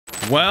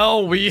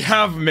Well, we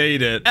have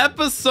made it.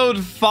 Episode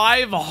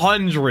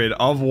 500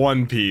 of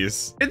One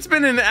Piece. It's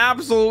been an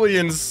absolutely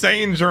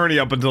insane journey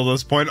up until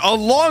this point. A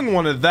long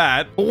one at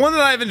that, but one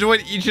that I've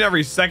enjoyed each and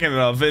every second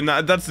of, and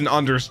that's an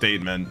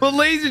understatement. But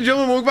ladies and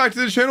gentlemen, welcome back to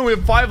the channel. We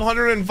have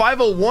 500 and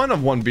 501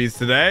 of One Piece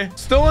today.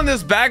 Still in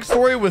this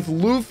backstory with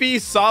Luffy,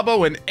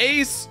 Sabo, and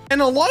Ace,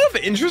 and a lot of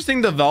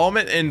interesting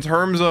development in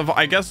terms of,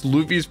 I guess,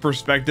 Luffy's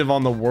perspective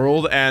on the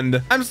world.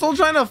 And I'm still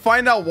trying to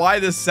find out why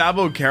this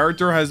Sabo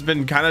character has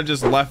been kind of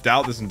just left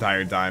out this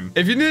entire time.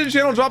 If you're new to the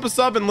channel, drop a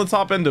sub and let's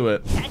hop into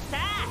it.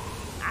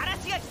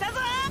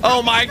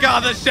 Oh my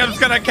god, the ship's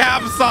gonna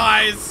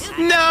capsize.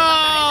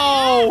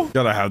 No!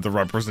 Gotta have the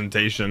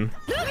representation.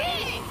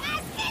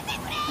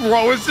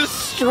 Bro is just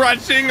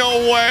stretching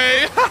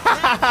away.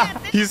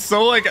 He's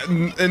so like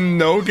in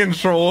no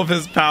control of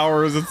his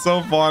powers. It's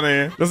so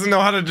funny. Doesn't know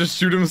how to just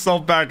shoot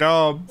himself back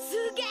up.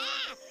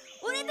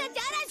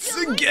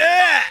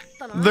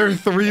 They're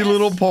three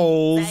little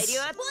poles.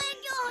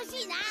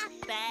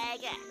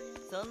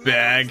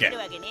 Bag.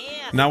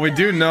 Now we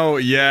do know,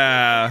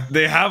 yeah,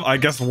 they have, I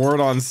guess, word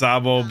on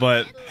Sabo,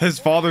 but his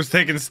father's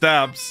taking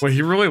steps. Well,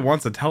 he really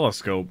wants a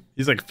telescope.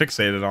 He's like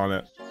fixated on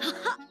it.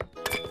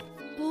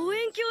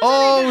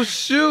 Oh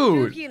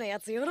shoot!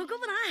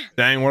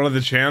 Dang, what are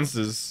the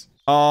chances?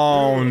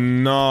 Oh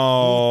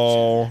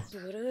no!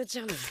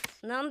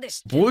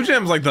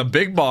 Bluejam's like the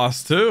big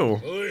boss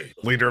too.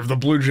 Leader of the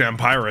Bluejam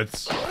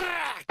Pirates.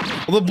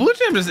 Well, the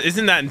Bluejam just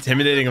isn't that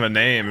intimidating of a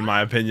name, in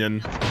my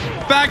opinion.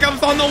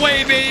 Backup's on the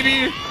way,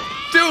 baby!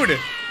 Dude,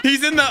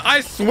 he's in the,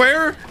 I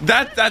swear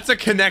that's a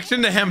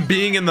connection to him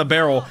being in the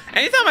barrel.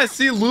 Anytime I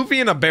see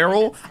Luffy in a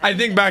barrel, I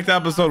think back to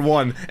episode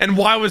 1. And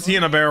why was he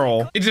in a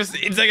barrel?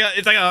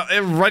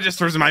 It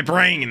registers in my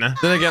brain.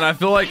 Then again, I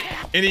feel like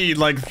any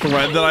like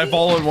thread that I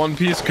follow in One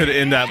Piece could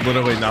end at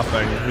literally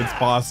nothing. It's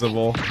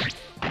possible.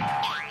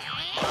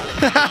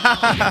 You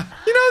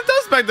know, it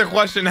does beg the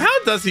question,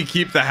 how does he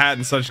keep the hat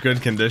in such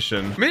good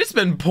condition? I mean, it's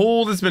been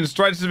pulled, it's been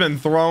stretched, it's been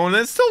thrown,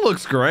 and it still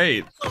looks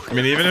great. I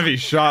mean, even if he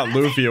shot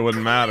Luffy, it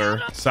wouldn't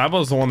matter.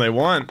 Sabo's the one they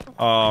want.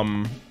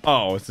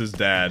 Oh, it's his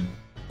dad.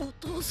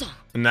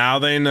 Now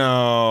they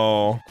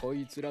know.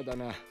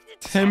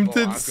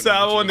 Tempted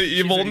Sabo into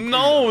evil.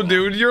 No,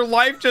 dude, your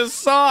life just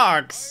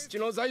sucks.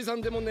 Brother,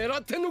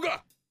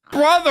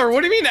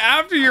 what do you mean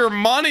after your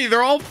money?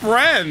 They're all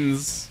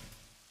friends.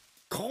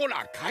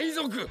 Brother!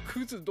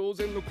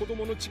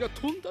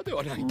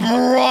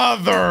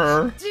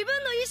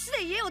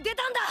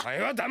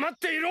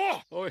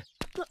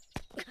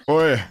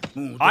 Boy,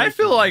 I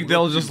feel like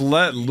they'll just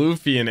let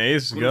Luffy and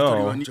Ace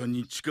go.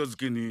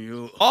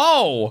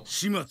 Oh!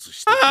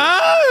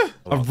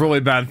 A really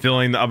bad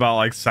feeling about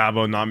like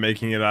Sabo not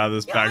making it out of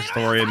this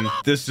backstory, and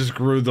this just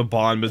grew the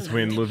bond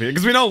between Luffy.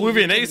 Because we know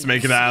Luffy and Ace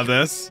make it out of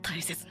this.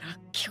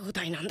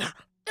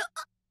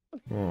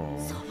 Oh.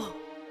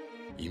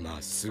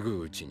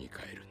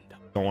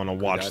 Don't want to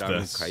watch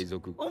this.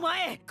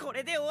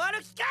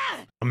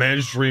 A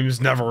man's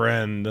dreams never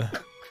end.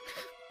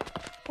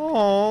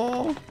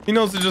 Oh, he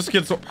knows it just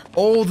gets.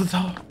 Oh, the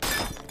top.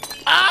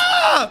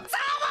 Ah!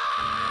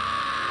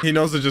 He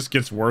knows it just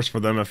gets worse for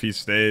them if he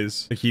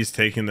stays. Like he's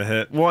taking the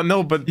hit. Well,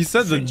 no, but he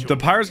said the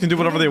pirates can do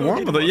whatever they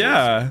want. But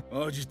yeah.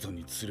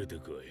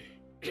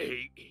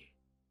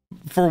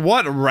 For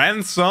what?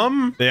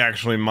 Ransom? They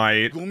actually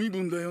might.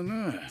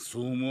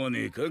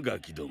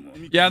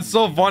 Yeah, it's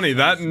so funny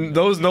that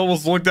those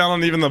nobles look down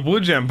on even the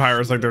Bluejam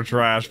Pirates like they're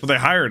trash, but they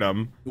hired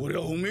them.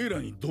 Because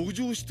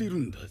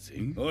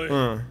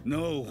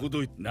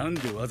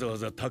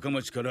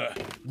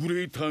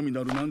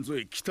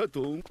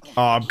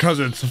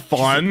it's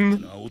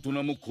fun.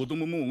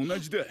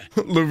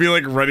 Luffy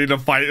like ready to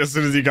fight as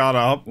soon as he got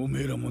up.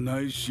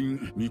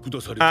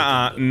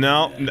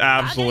 No,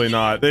 absolutely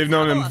not. They've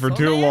known him for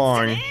too long.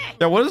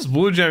 Yeah, what is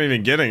Bluejam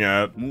even getting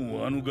at? I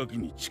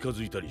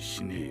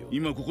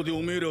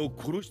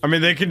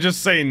mean, they can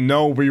just say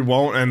no, we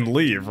won't, and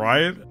leave,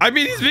 right? I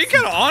mean, he's being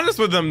kind of honest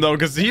with them though,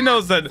 because he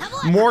knows that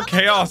more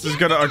chaos is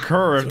gonna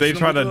occur if they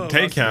try to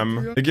take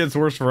him. It gets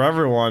worse for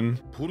everyone.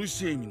 Hey,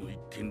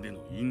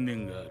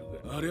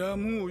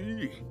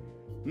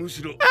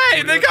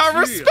 they got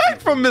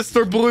respect from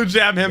Mr.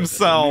 Bluejam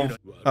himself.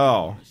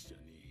 Oh.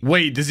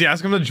 Wait, does he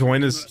ask him to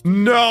join his?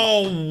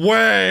 No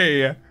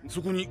way!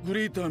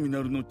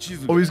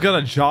 Oh, he's got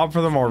a job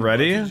for them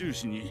already?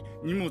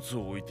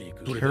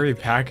 Carry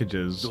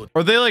packages.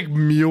 Are they like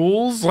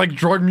mules? Like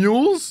drug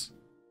mules?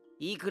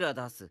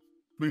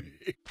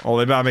 Oh,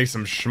 they about to make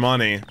some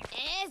shmoney.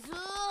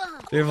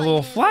 They have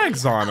little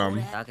flags on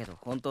them.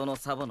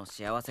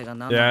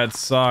 Yeah, it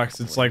sucks.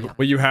 It's like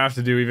what you have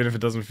to do even if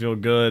it doesn't feel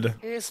good.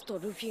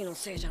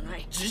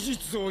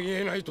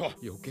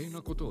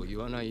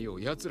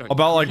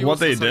 About like what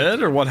they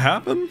did or what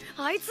happened?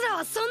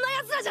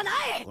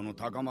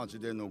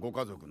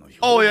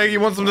 Oh yeah, he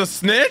wants them to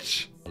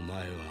snitch?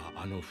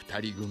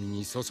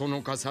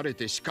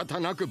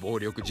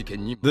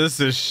 This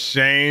is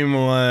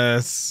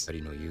shameless.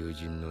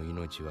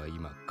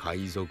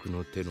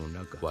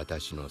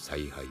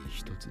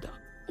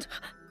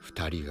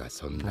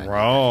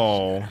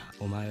 Bro.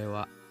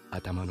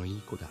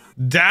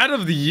 Dad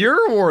of the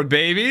Year award,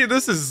 baby.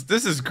 This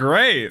is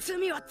great.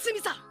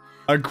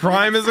 A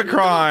crime is a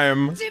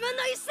crime.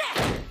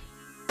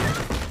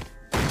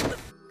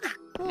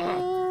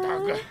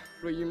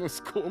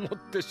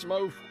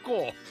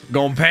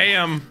 Gonna pay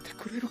him.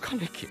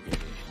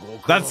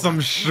 That's some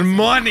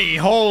shmoney.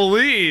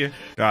 Holy.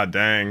 God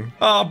dang.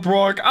 Oh,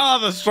 Brook. Oh,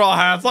 the Straw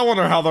Hats. I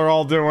wonder how they're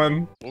all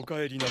doing.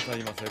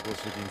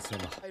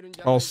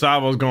 Oh,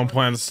 Sabo's gonna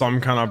plan some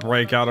kind of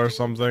breakout or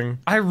something.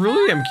 I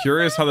really am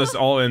curious how this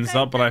all ends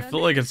up, but I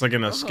feel like it's like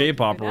an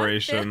escape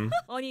operation.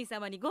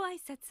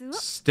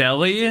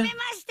 Stelly?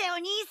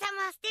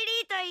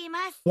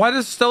 Why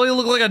does Stelly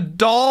look like a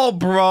doll,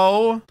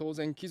 bro?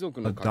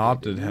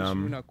 Adopted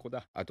him.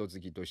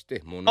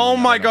 Oh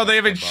my god, they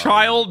have a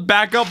child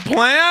backup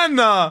plan?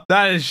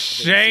 That is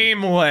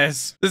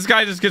shameless. This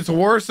guy just gets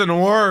worse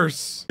and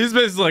worse. He's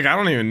basically like, I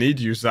don't even need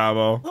you,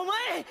 Sabo.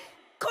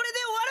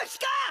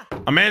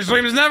 A man's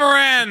dreams never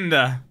end.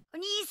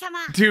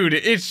 Dude,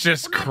 it's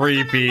just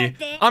creepy.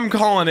 I'm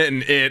calling it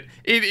an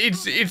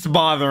it's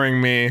bothering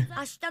me.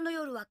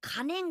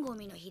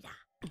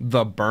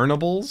 The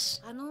burnables?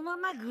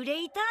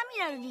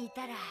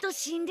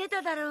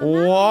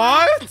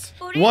 What?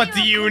 What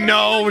do you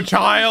know,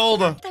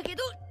 child?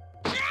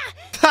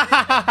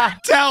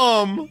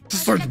 Tell him.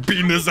 Just starts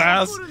beating his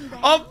ass.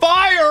 On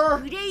fire!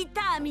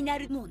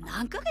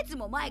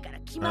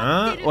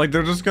 Like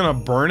they're just gonna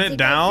burn it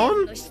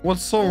down?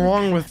 What's so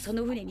wrong with...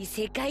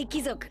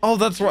 Oh,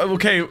 that's right.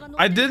 Okay,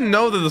 I didn't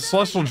know that the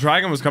Celestial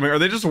Dragon was coming. Are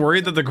they just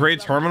worried that the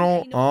Great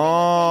Terminal...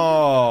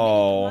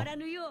 Oh.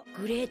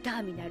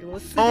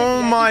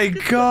 Oh my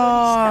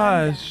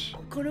gosh.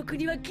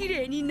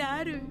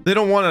 They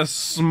don't want to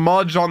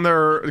smudge on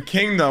their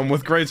kingdom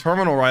with Great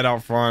Terminal right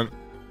out front.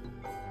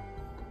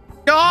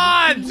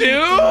 God,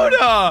 dude!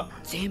 Why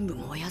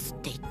does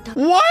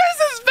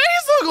his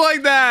face look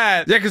like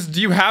that? Yeah, because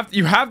you have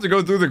to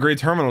go through the Great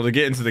Terminal to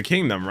get into the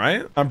kingdom,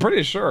 right? I'm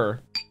pretty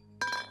sure.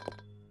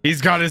 He's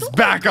got his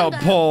backup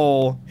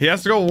pole. He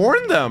has to go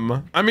warn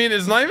them. I mean,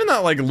 it's not even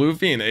that like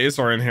Luffy and Ace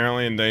are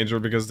inherently in danger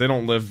because they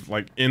don't live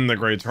like in the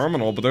Great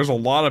Terminal, but there's a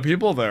lot of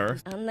people there.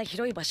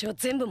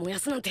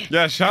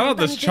 Yeah, shout out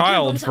this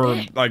child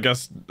for, I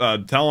guess,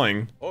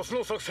 telling. Yeah,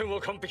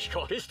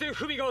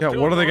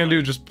 what are they gonna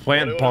do? Just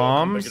plant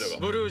bombs?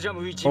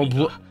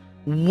 Oh,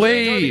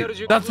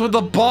 wait, that's what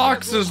the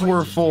boxes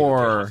were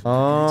for.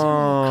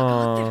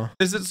 Oh.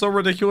 Is it so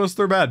ridiculous?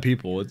 They're bad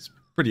people. It's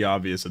pretty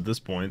obvious at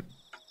this point.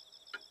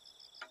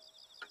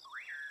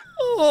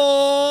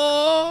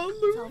 Oh,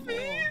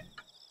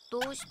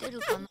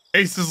 Luffy.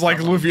 Ace is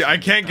like, Luffy, I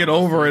can't get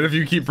over it if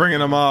you keep bringing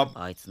him up.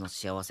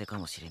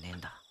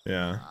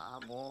 Yeah.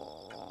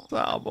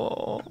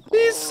 Sabo.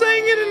 He's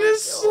saying it in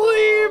his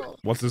sleep.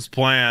 What's his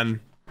plan?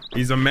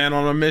 He's a man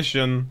on a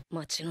mission.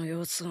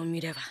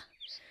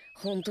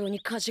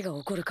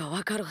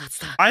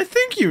 I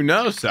think you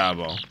know,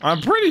 Sabo.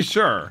 I'm pretty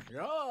sure.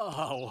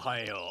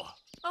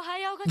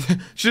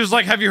 She was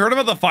like, have you heard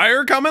about the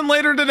fire coming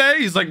later today?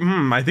 He's like,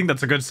 I think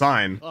that's a good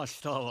sign.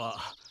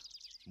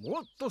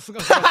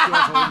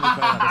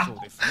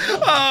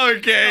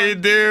 Okay,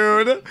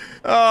 dude.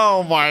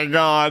 Oh my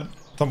god.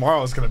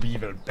 Tomorrow's gonna be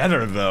even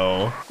better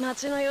though.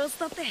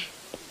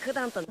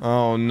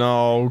 Oh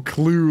no,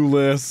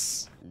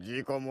 clueless.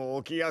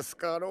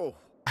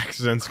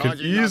 Accidents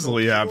could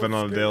easily happen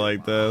on a day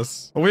like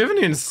this. Well, we haven't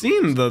even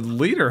seen the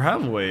leader,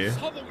 have we?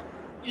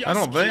 I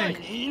don't think.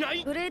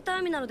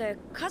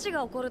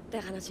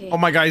 Oh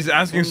my god, he's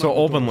asking so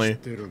openly.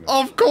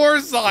 Of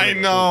course I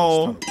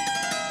know.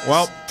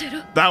 Well,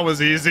 that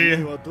was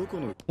easy.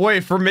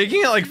 Wait, for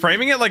making it like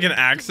framing it like an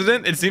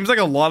accident, it seems like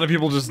a lot of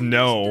people just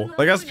know.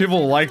 I guess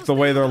people like the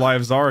way their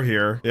lives are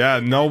here. Yeah,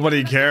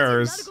 nobody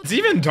cares. It's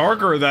even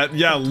darker that,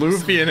 yeah,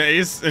 Luffy and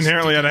Ace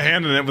inherently had a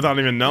hand in it without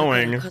even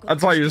knowing.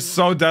 That's why he was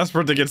so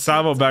desperate to get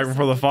Sabo back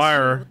before the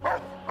fire.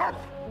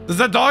 Does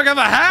that dog have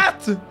a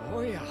hat?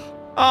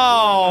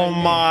 Oh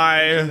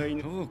my.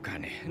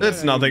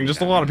 It's nothing,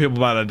 just a lot of people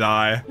about to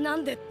die.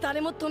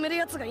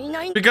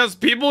 Because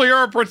people here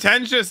are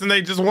pretentious and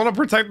they just want to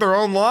protect their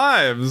own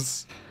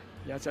lives.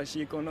 Oh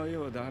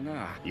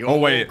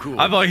wait, I feel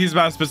like he's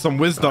about to spit some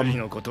wisdom.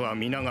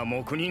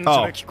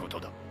 Oh.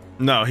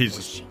 No, he's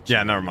just...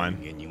 Yeah, never mind.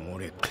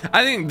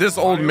 I think this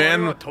old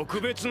man...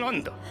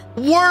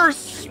 We're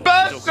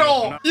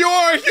special! You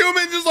are a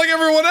human just like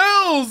everyone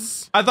else!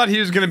 I thought he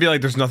was gonna be like,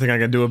 there's nothing I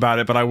can do about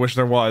it, but I wish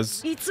there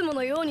was. Because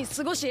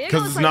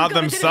it's not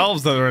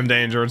themselves that are in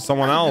danger, it's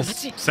someone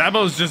else.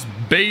 Sabo's just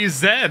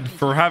Bay-Zed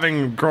for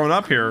having grown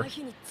up here,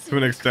 to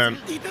an extent.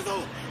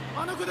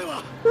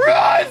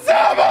 Run,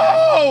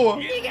 Sabo!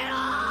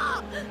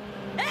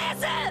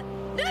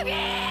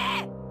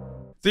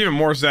 It's even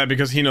more sad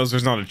because he knows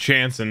there's not a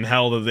chance in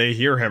hell that they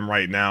hear him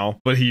right now,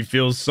 but he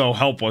feels so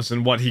helpless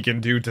in what he can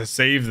do to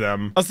save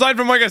them. Aside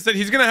from, like I said,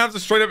 he's gonna have to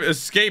straight up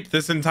escape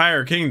this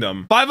entire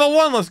kingdom.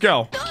 501, let's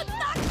go.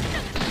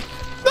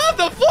 Not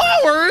the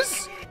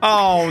flowers!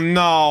 Oh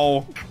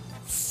no.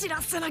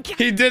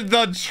 He did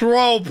the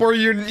trope where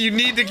you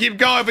need to keep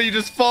going, but you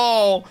just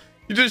fall.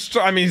 You just,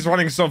 I mean, he's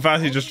running so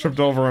fast, he just tripped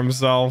over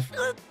himself.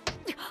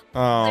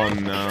 Oh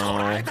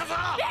no.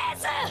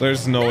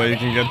 There's no way you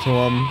can get to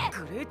him.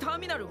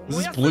 Is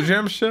this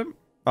Bluejam ship?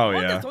 Oh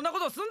yeah.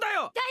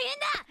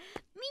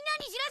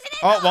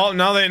 Oh, well,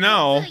 now they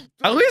know.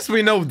 At least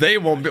we know they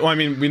won't be. Well, I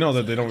mean, we know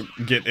that they don't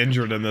get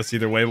injured in this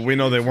either way, but we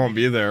know they won't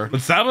be there. But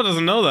Sabo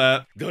doesn't know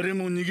that.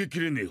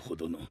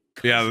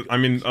 Yeah, I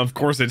mean, of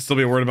course they'd still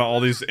be worried about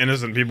all these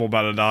innocent people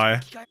about to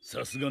die.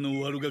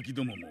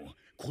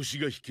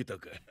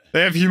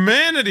 They have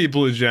humanity,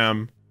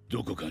 Bluejam.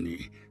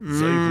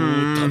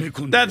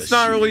 That's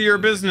not really your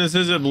business,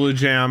 is it,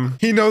 Bluejam?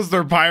 He knows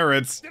they're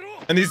pirates.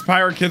 And these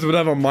pirate kids would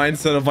have a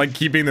mindset of like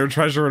keeping their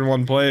treasure in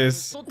one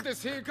place.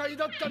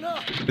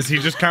 Is he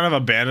just kind of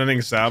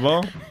abandoning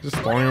Sabo? Just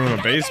throwing him in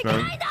the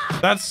basement.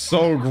 That's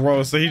so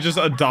gross that he just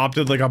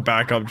adopted like a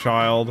backup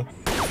child.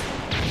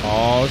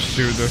 Oh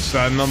shoot, they're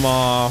setting him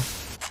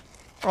off.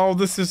 Oh,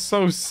 this is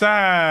so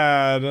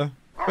sad.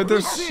 But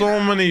there's so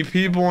many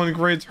people in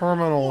Great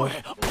Terminal.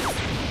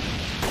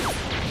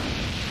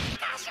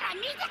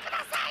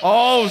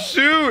 Oh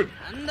shoot!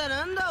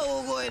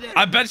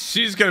 I bet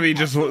she's gonna be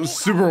just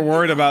super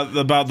worried about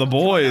the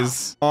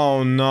boys.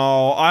 Oh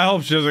no, I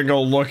hope she doesn't go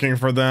looking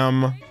for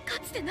them.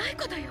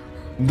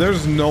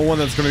 There's no one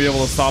that's gonna be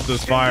able to stop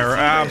this fire.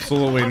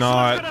 Absolutely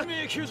not.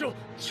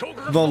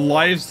 The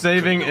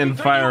life-saving and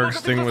fire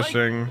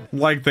extinguishing.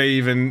 Like they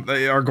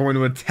are going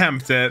to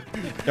attempt it.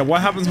 Yeah, what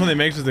happens when they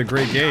make it to the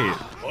Great Gate?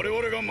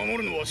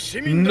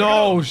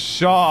 No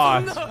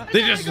shot.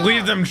 They just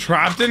leave them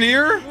trapped in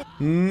here?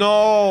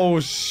 No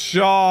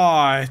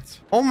shot.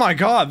 Oh my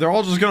god, they're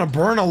all just gonna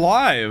burn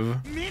alive.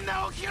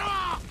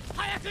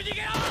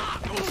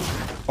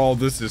 Oh,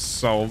 this is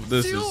so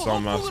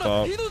messed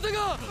up.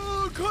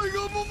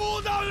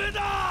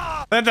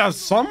 They have to have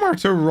somewhere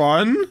to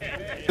run.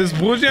 Is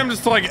Bluejam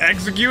just to like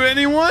execute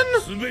anyone?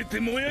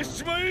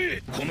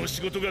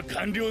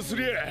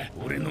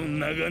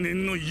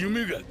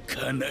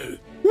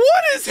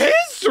 What is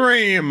his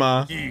dream?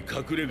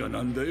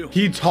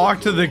 He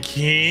talked to the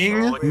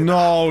king?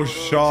 No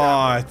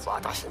shot.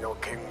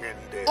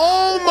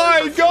 Oh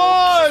my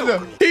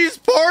god! He's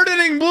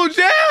pardoning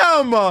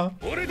Bluejam!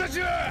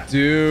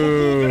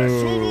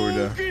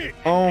 Dude.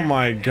 Oh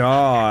my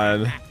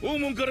god.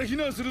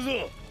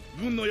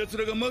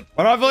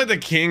 But I feel like the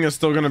king is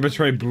still gonna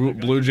betray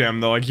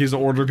Bluejam though. Like he's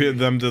ordered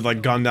them to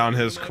like gun down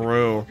his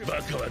crew.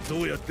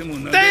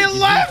 They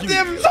left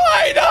him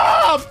tied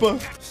up!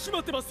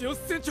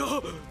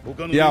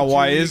 Yeah,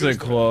 why is it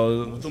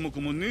closed?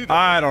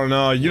 I don't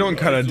know. You don't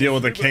cut a deal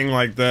with a king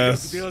like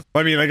this.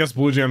 I mean, I guess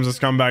Bluejam's a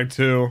scumbag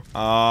too.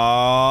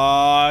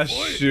 Ah,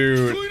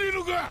 shoot.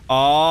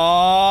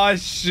 Oh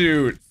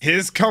shoot.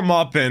 His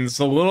comeuppance,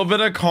 a little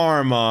bit of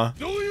karma.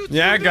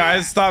 Yeah,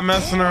 guys, stop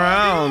messing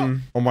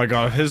around. Oh my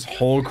god, if his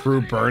whole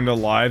crew burned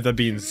alive, that'd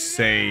be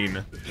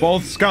insane.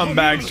 Both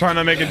scumbags trying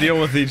to make a deal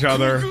with each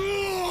other.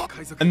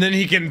 And then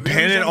he can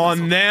pin it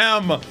on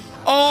them.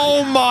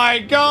 Oh my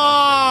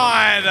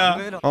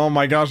god. Oh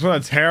my gosh, what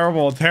a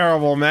terrible,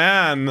 terrible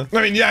man.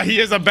 I mean, yeah, he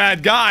is a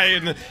bad guy,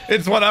 and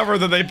it's whatever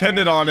that they pinned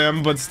it on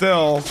him, but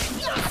still.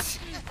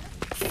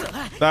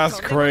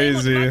 That's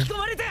crazy.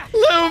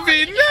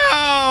 Luffy,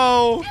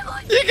 no!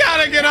 You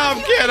gotta get up,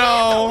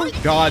 kiddo!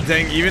 God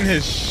dang, even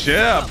his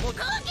ship.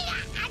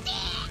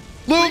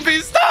 Luffy,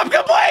 stop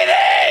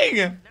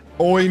complaining!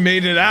 Oh, he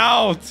made it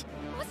out.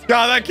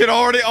 God, that kid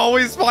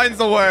always finds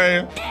a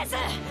way.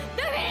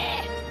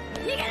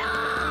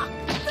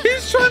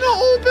 He's trying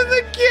to open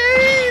the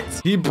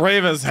gate. He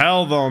brave as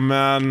hell though,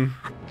 man.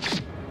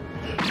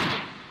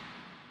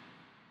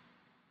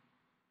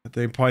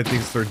 They probably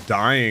thinks they're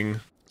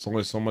dying. There's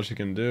only so much he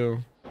can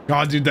do.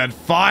 God, dude, that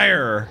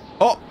fire!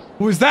 Oh,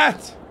 who is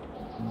that?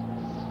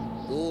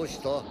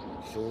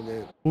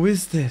 Who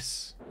is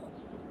this?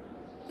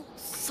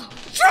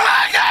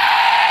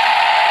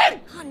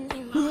 Dragon!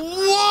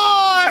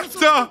 What?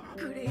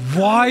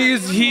 Why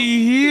is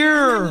he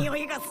here?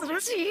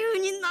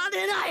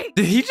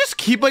 Did he just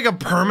keep like a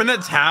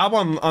permanent tab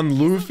on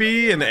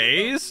Luffy and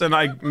Ace and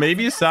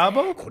maybe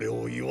Sabo?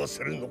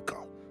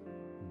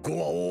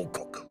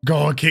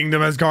 Goa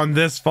Kingdom has gone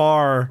this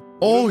far.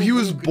 Oh, he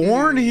was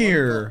born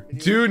here.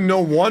 Dude, no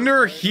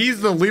wonder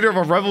he's the leader of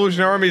a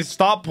revolutionary army to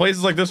stop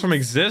places like this from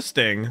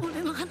existing.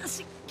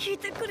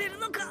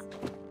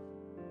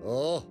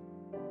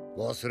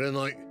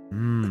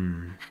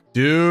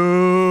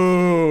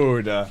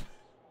 Dude.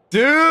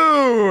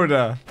 Dude.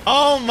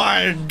 Oh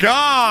my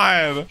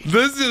god.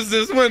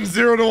 This went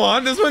 0 to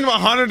 1. This went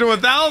 100 to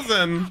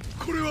 1,000.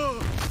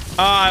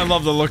 I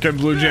love the look at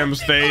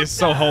Bluejam's face.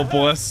 So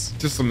hopeless.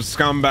 Just some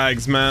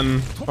scumbags,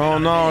 man. Oh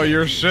no,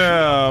 your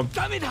ship.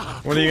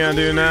 What are you gonna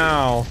do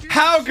now?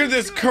 How could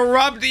this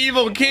corrupt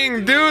evil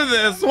king do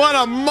this? What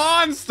a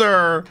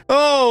monster.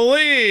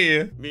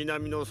 Holy.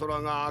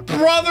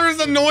 Brother's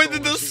annoyed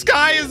that the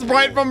sky is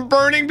bright from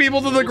burning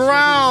people to the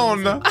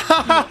ground.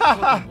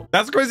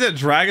 That's crazy that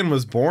Dragon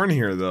was born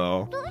here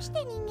though.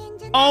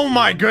 Oh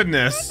my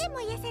goodness.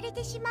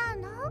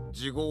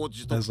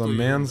 As a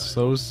man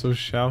sows, so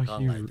shall he.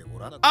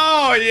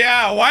 Oh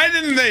yeah, why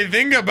didn't they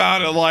think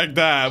about it like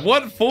that?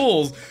 What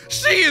fools.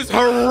 She is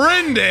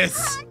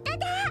horrendous.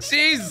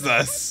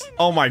 Jesus.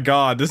 Oh my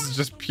god, this is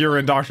just pure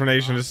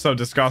indoctrination. It's so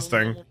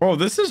disgusting. Bro,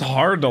 this is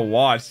hard to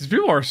watch. These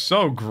people are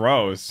so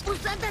gross.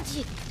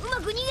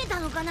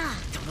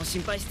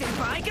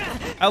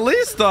 At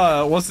least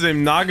what's his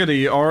name,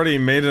 Nagari already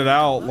made it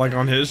out like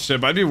on his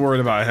ship. I'd be worried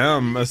about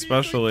him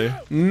especially.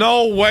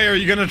 No way are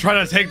you gonna try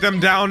to take them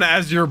down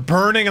as you're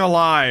burning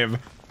alive.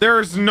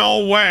 There's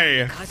no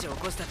way.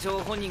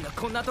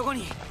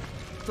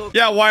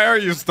 Yeah, why are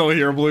you still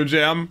here,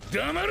 Bluejam?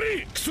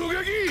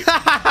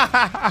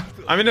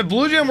 I mean, if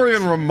Bluejam were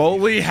even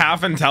remotely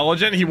half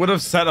intelligent, he would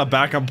have set a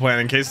backup plan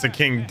in case the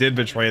king did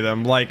betray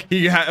them. Like,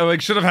 he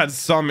should have had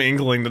some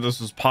inkling that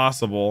this was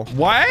possible.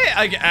 Why,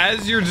 like,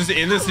 as you're just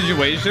in this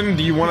situation,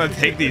 do you want to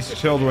take these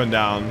children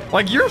down?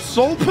 Like, you're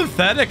so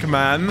pathetic,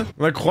 man.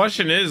 The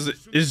question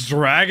is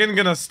Dragon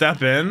gonna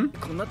step in?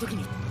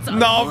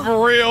 No,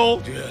 for real.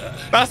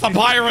 That's a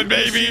pirate,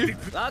 baby.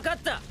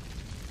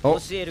 Oh,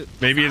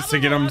 maybe it's to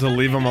get him to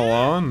leave him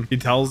alone. He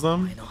tells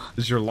them,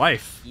 "It's your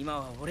life."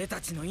 Yeah.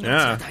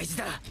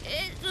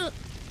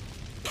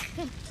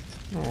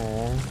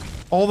 Aww.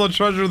 All the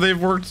treasure they've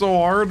worked so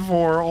hard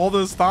for all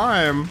this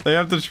time. They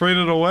have to trade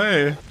it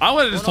away. I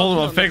would have just told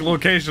him a fake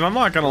location. I'm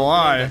not gonna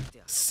lie.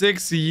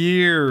 6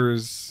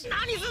 years.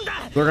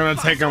 They're gonna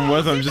take him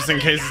with them just in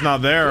case it's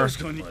not there.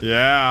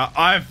 Yeah,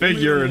 I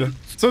figured.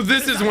 So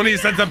this is when he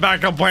sent a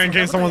backup plan in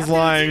case someone's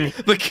lying.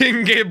 The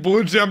king gave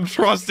Bluejam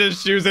trust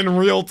issues in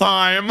real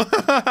time. Make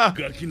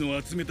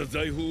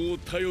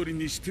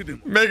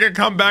a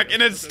comeback,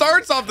 and it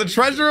starts off the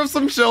treasure of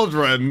some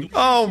children.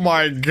 Oh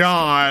my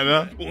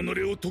god. I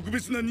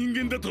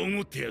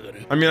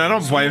mean, I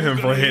don't blame him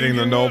for hating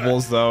the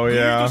nobles though,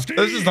 yeah.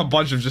 There's just a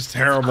bunch of just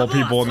terrible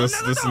people in this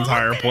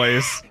entire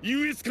place.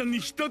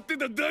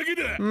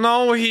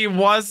 No, he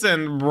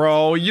wasn't,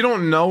 bro. You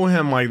don't know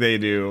him like they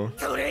do.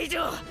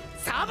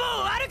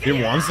 He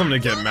wants them to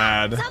get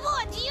mad.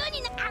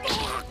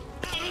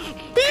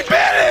 He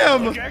bit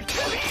him!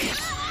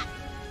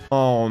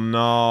 Oh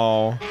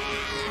no.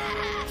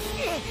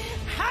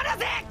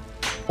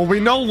 Well, we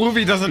know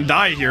Luffy doesn't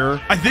die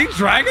here. I think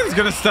Dragon's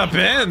gonna step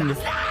in.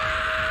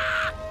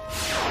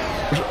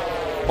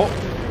 Oh.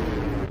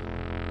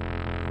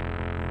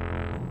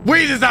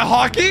 Wait, is that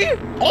Hockey?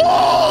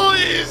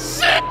 Holy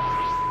shit!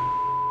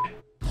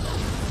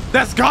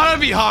 That's gotta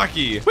be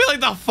Hockey. Wait, like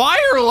the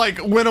fire like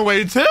went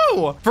away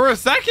too for a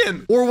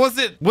second. Or was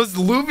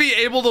Luffy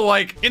able to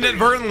like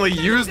inadvertently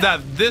use that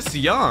this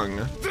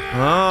young?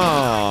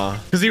 Ah,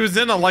 because he was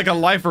in a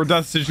life or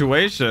death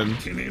situation.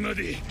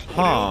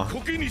 Huh.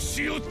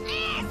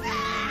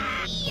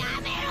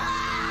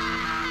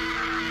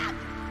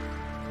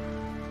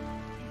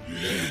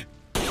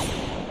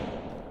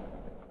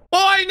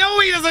 Oh, I know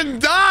he doesn't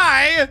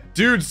die.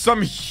 Dude,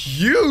 some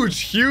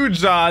huge,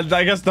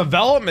 I guess,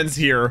 developments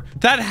here.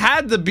 That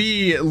had to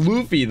be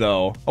Luffy,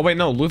 though. Oh, wait,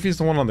 no, Luffy's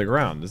the one on the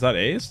ground. Is that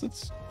Ace?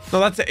 No,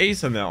 that's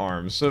Ace in the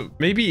arms. So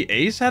maybe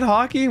Ace had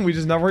Hockey and we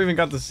just never even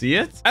got to see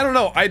it? I don't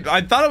know.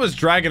 I thought it was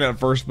Dragon at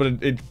first,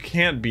 but it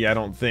can't be, I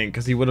don't think,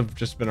 because he would have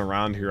just been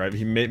around here.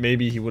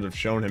 Maybe he would have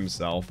shown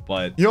himself,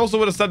 but he also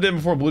would have stepped in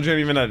before Bluejam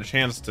even had a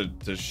chance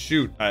to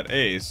shoot at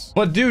Ace.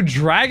 But dude,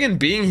 Dragon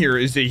being here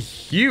is a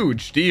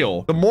huge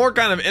deal. The more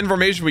kind of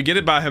information we get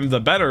about him,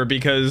 the better,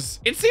 because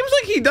it seems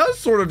like he does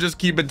sort of just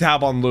keep a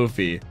tab on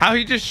Luffy. How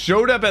he just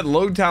showed up at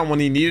Lowtown when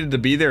he needed to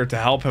be there to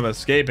help him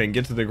escape and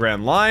get to the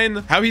Grand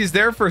Line. How he's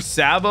there for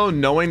Sabo,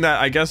 knowing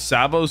that I guess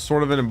Sabo's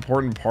sort of an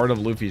important part of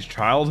Luffy's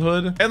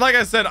childhood. And like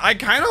I said, I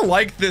kind of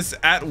like this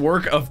at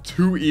work of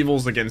two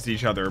evils against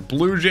each other.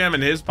 Bluejam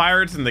and his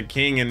pirates and the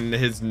king and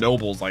his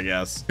nobles, I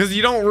guess. Because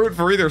you don't root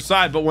for either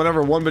side, but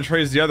whenever one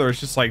betrays the other,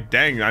 it's just like,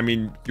 dang, I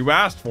mean, you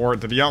asked for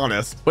it, to be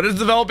honest. But it's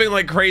developing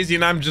like crazy,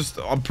 and I'm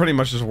pretty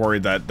much just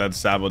worried that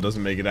Sabo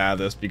doesn't make it out of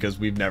this, because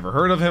we've never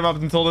heard of him up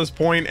until this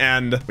point,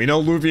 and we know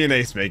Luffy and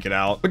Ace make it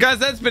out. But guys,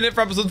 that's been it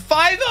for episode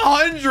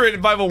 500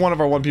 and 501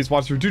 of our One Piece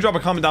watch through. Do drop a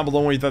comment down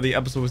below what you thought of the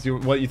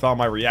episode, what you thought of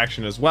my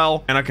reaction as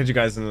well, and I'll catch you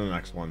guys in the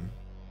next one.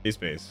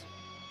 Peace.